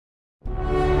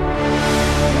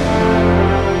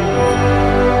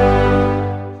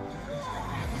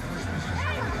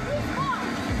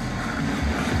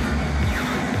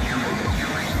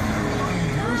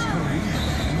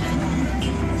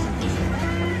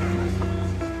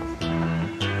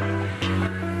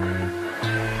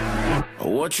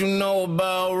What you know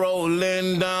about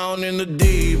rolling down in the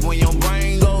deep? When your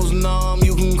brain goes numb,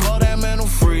 you can call that mental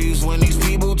freeze. When these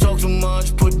people talk too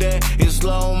much, put that in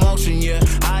slow motion. Yeah,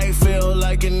 I feel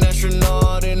like an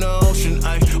astronaut in the ocean.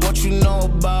 Ay, what you know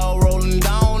about rolling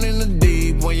down in the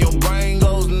deep? When your brain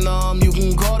goes numb, you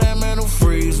can call that mental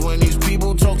freeze. When these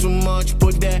people talk too much,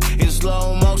 put that in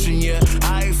slow motion. Yeah,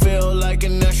 I feel like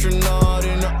an astronaut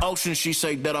in the ocean. She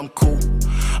say that I'm cool,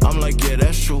 I'm like, yeah,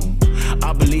 that's true.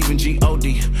 I believe in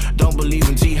G-O-D, don't believe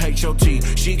in T-H-O-T.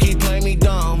 She keep playing me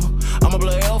dumb, I'ma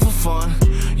play L for fun.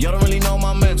 Y'all don't really know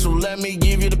my mental, let me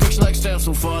give you the picture like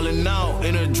stencil. Falling out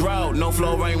in a drought, no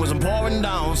flow, rain wasn't pouring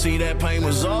down. See, that pain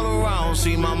was all around,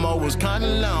 see, my mode was kinda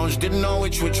lounge. Didn't know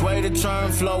which way to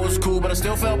turn, flow was cool, but I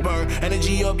still felt burned.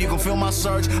 Energy up, you can feel my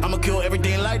surge, I'ma kill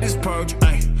everything like this purge.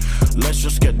 Ay, let's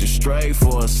just get this straight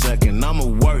for a second. I'ma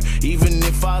work, even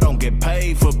if I don't get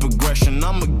paid for progression.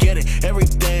 I'ma get it,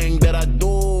 everything that I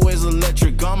do is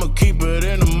electric. I'ma keep it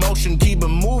in motion, keep it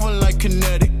moving like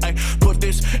kinetic. Ay, put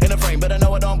this in a frame, but I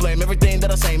know I don't blame everything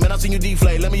that I say. Man, I seen you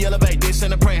deflate, let me elevate this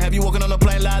in a praying. Have you walking on a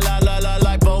plane, la la la la,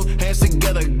 like both hands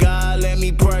together, God, let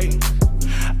me pray.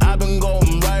 I've been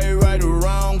going right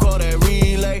around, call that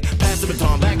relay. Pass the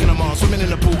baton, back in the mall, swimming in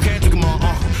the pool, can't take them all.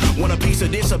 Want a piece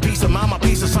of this, a piece of mine, my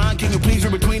piece of sign. Can you please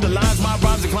read between the lines? My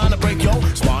rhymes inclined to break your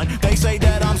spine. They say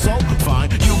that I'm so fine,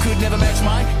 you could never match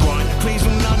my grind. Please do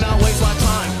not now waste my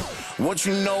time. What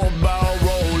you know about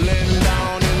rolling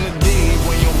down in the deep?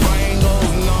 When your brain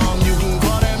goes numb, you can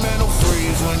call that mental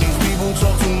freeze. When these people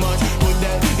talk too much, put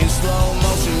that in slow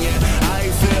motion. Yeah, I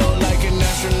feel like an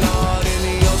astronaut in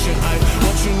the ocean.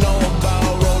 What you know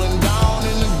about rolling down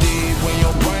in the deep? When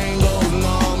your brain goes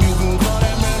numb, you can call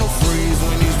that mental freeze.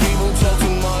 When these people talk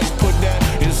too much, put that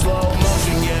in slow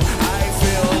motion. Yeah, I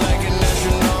feel like an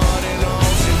astronaut in the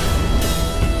ocean.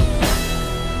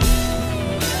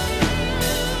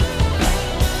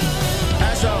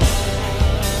 Astro.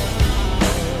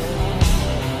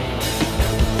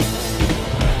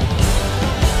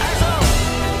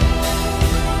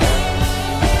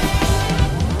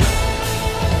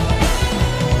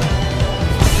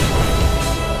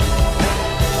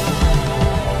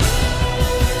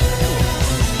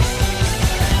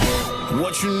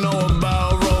 What you know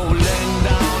about rolling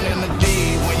down in the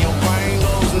deep? When your brain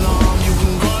goes numb, you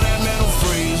can call that mental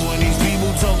freeze. When these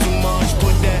people talk too much,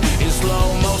 put that in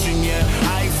slow motion. Yeah,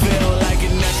 I feel like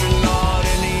an astronaut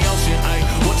in the ocean. Ay,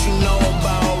 what you know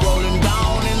about rolling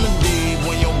down in the deep?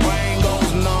 When your brain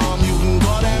goes numb, you can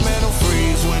call that mental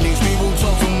freeze. When these people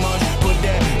talk too much, put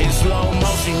that in slow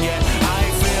motion. Yeah, I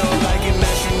feel like an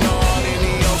astronaut in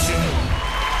the ocean.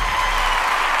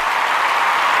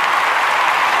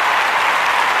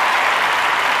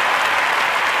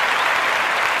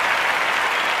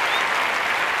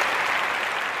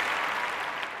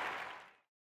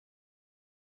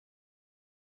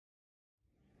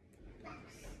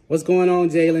 What's going on,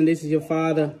 Jalen? This is your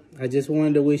father. I just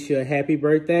wanted to wish you a happy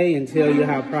birthday and tell you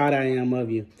how proud I am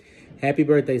of you. Happy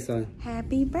birthday, son.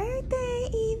 Happy birthday,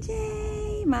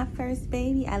 EJ. My first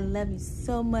baby. I love you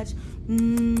so much.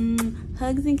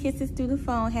 Hugs and kisses through the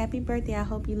phone. Happy birthday. I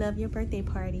hope you love your birthday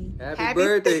party. Happy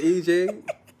birthday, EJ.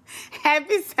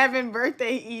 Happy 7th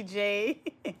birthday,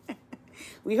 EJ.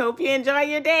 We hope you enjoy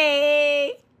your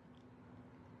day.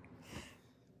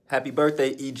 Happy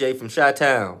birthday, EJ from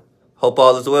Chi-Town. Hope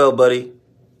all is well, buddy.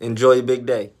 Enjoy your big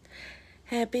day.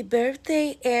 Happy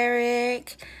birthday,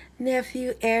 Eric.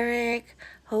 Nephew Eric.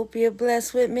 Hope you're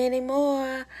blessed with many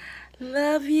more.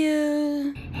 Love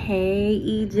you. Hey,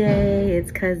 EJ.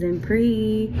 It's Cousin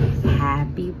Pre.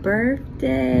 Happy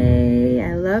birthday.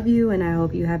 I love you, and I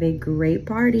hope you have a great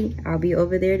party. I'll be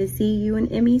over there to see you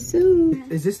and Emmy soon.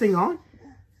 Is this thing on?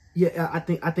 Yeah, I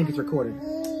think it's recorded.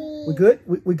 We good?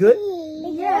 We good?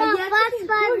 Yeah,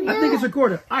 I think it's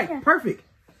recorded. All right, perfect.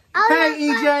 Hey,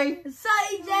 EJ. What's up,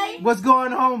 EJ? What's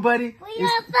going on, buddy? We're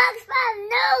on Fox 5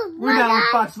 News. We're not on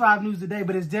Fox 5 News today,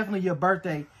 but it's definitely your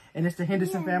birthday. And it's the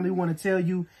Henderson family. We want to tell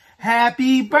you,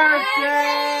 happy birthday!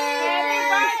 Happy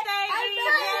birthday,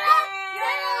 EJ!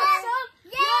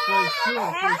 For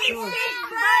sure. Happy 6th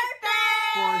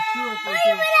birthday! For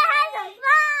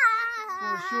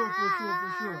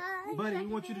sure. Buddy, we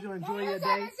want you to enjoy your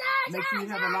day. Make sure you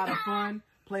have a lot of fun.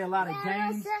 Play a lot of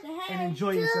games and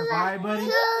enjoy yourself. All right, buddy?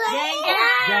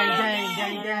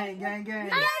 Gang.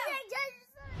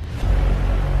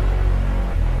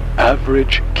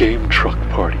 Average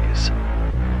GameTruck parties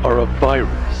are a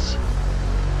virus,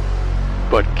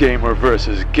 but gamer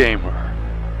versus gamer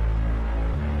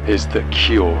is the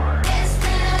cure.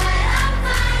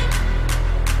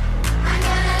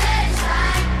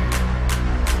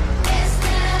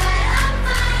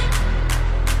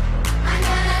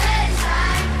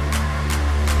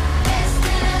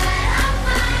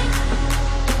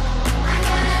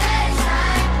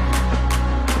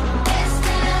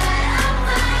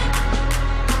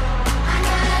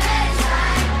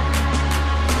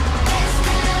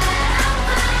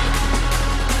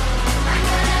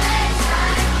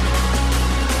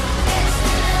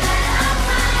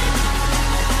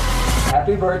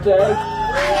 Happy birthday.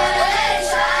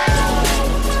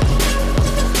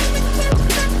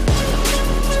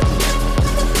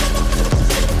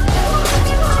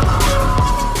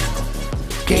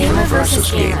 Gamer versus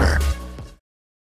gamer.